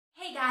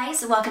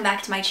Guys, welcome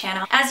back to my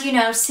channel. As you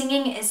know,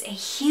 singing is a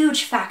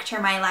huge factor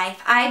in my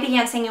life. I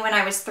began singing when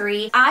I was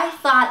 3. I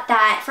thought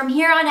that from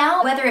here on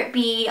out, whether it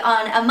be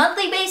on a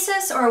monthly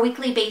basis or a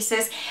weekly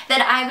basis, that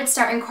I would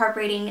start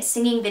incorporating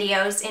singing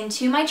videos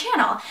into my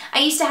channel. I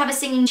used to have a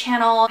singing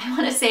channel, I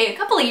want to say a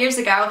couple of years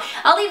ago.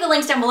 I'll leave the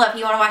links down below if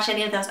you want to watch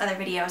any of those other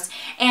videos.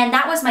 And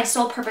that was my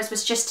sole purpose,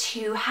 was just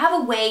to have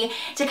a way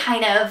to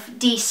kind of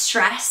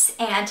de-stress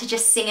and to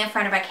just sing in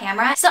front of a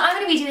camera. So I'm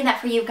going to be doing that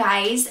for you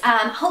guys.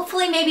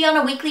 Hopefully maybe on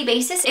a weekly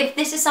basis. If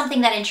this is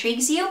something that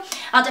intrigues you,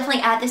 I'll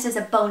definitely add this as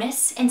a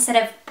bonus instead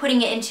of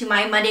putting it into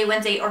my Monday,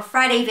 Wednesday, or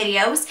Friday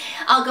videos.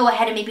 I'll go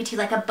ahead and maybe do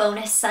like a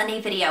bonus Sunday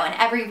video, and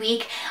every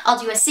week I'll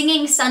do a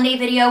singing Sunday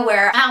video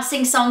where I'll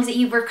sing songs that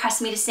you've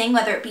requested me to sing,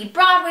 whether it be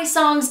Broadway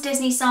songs,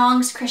 Disney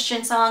songs,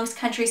 Christian songs,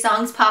 country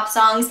songs, pop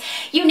songs,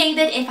 you name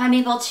it. If I'm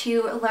able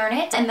to learn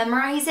it and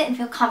memorize it and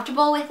feel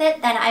comfortable with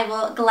it, then I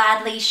will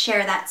gladly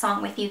share that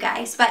song with you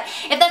guys. But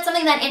if that's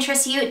something that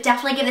interests you,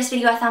 definitely give this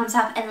video a thumbs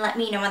up and let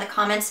me know in the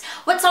comments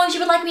what songs you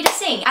would like me to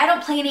sing. I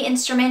don't play any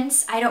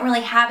instruments. I don't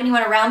really have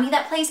anyone around me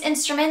that plays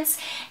instruments,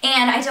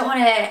 and I don't want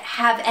to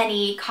have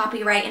any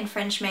copyright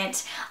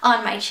infringement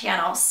on my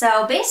channel.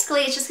 So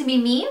basically it's just gonna be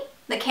me,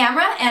 the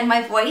camera, and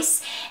my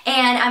voice,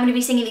 and I'm going to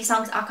be singing these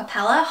songs a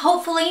cappella.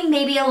 Hopefully,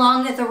 maybe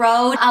along the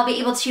road, I'll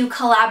be able to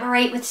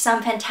collaborate with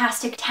some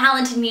fantastic,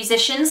 talented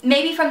musicians.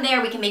 Maybe from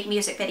there we can make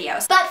music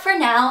videos. But for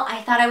now,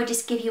 I thought I would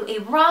just give you a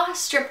raw,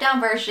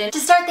 stripped-down version. To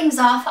start things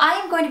off, I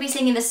am going to be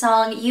singing the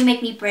song You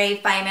Make Me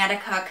Brave by Amanda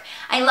Cook.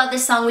 I love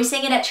this song. We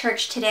sang it at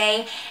church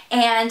today,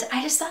 and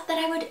I just thought that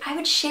I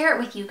would share it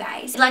with you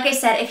guys. Like I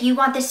said, if you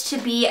want this to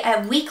be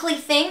a weekly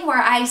thing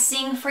where I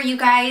sing for you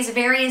guys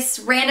various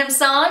random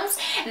songs,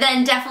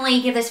 then definitely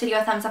give this video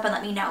a thumbs up and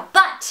let me know.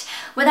 But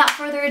without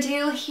further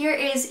ado, here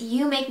is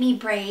You Make Me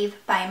Brave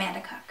by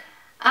Amanda Cook.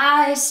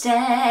 I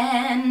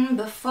stand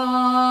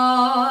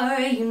before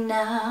you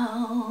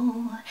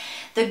now,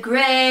 the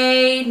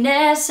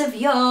greatness of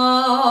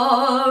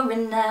your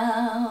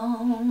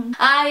renown.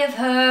 I have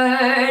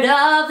heard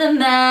of the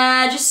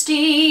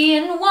majesty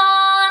and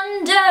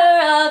wonder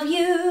of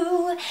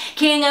you,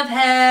 King of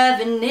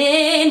heaven.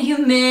 In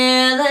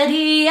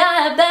humility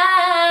I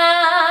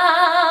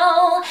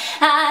bow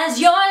as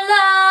your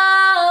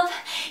love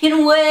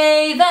in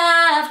wave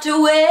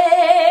after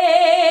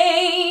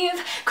wave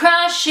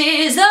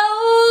crashes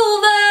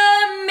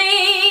over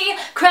me,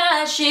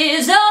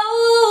 crashes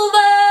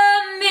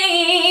over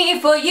me.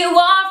 For you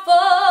are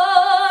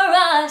for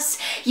us,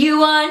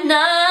 you are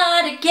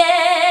not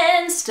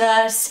against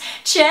us.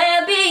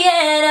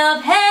 Champion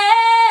of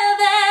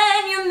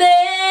heaven, you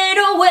made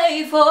a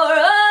way for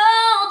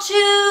all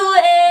to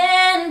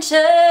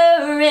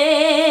enter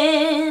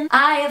in.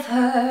 I have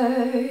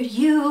heard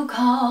you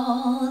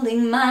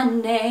calling my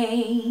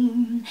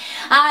name.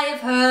 I have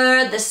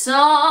heard the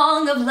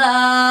song of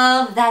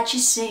love that you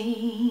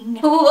sing.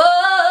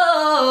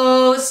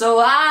 Whoa, so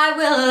I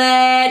will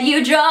let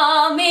you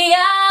draw me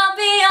out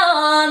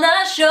beyond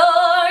the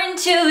shore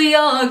into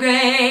your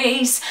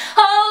grace.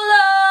 Oh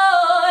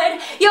Lord,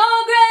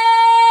 your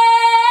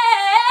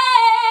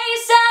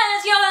grace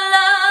as your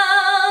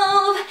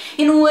love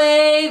in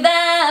wave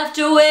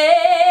after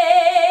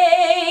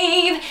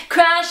wave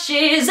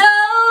crashes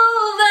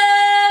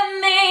over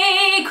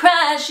me,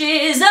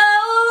 crashes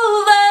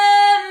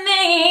over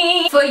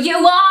me. For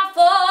you are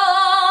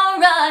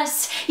for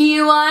us,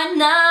 you are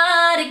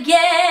not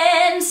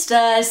against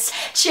us.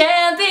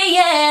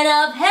 Champion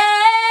of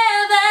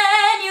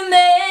heaven, you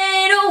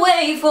made a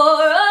way for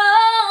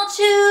all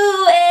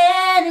to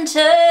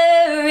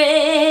enter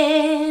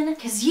in.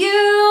 'Cause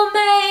you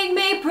make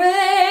me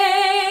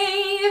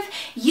brave,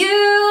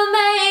 you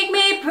make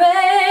me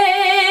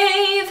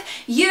brave.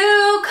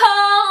 You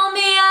call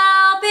me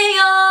out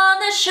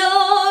beyond the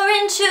shore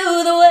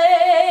into the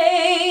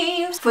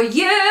waves. For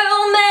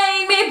you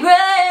make me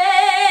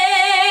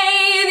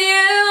brave,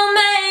 you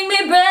make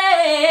me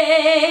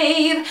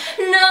brave.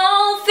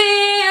 No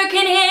fear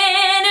can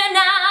hinder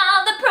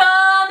now the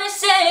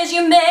promises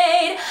you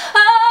made.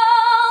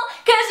 Oh,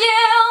 'cause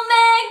you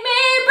make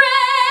me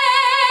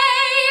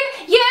brave,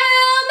 you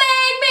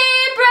make me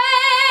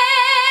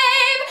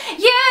brave.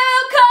 You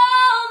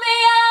call me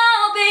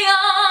out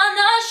beyond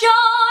the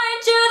shore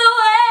into the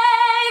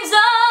waves. Oh,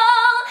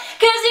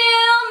 'cause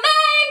you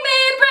make me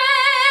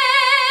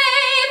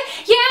brave,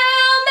 you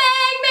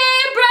make me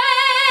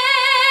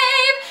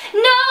brave.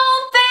 No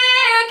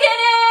fear can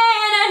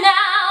hinder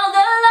now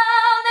the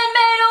love that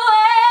made a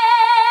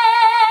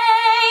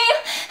way.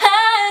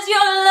 As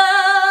your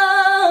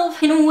love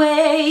in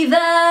wave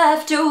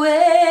after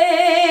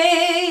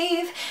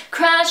wave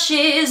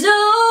crashes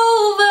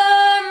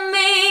over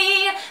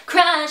me,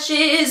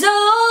 crashes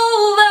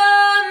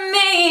over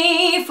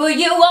me. For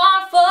you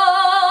are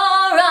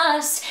for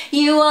us,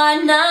 you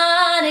are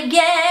not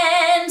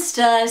against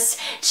us.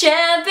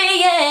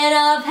 Champion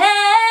of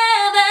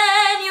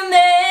heaven, you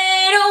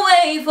made a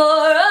way for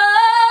all.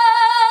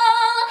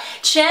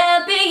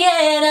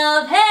 Champion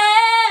of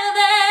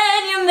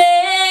heaven, you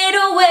made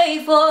a way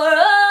for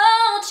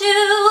all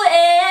to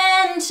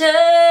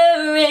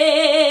enter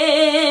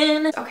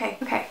in.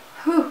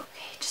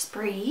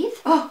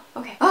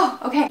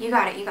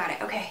 got it, you got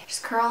it. Okay,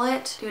 just curl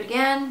it. Do it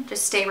again.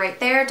 Just stay right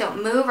there.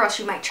 Don't move or else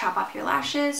you might chop off your lashes.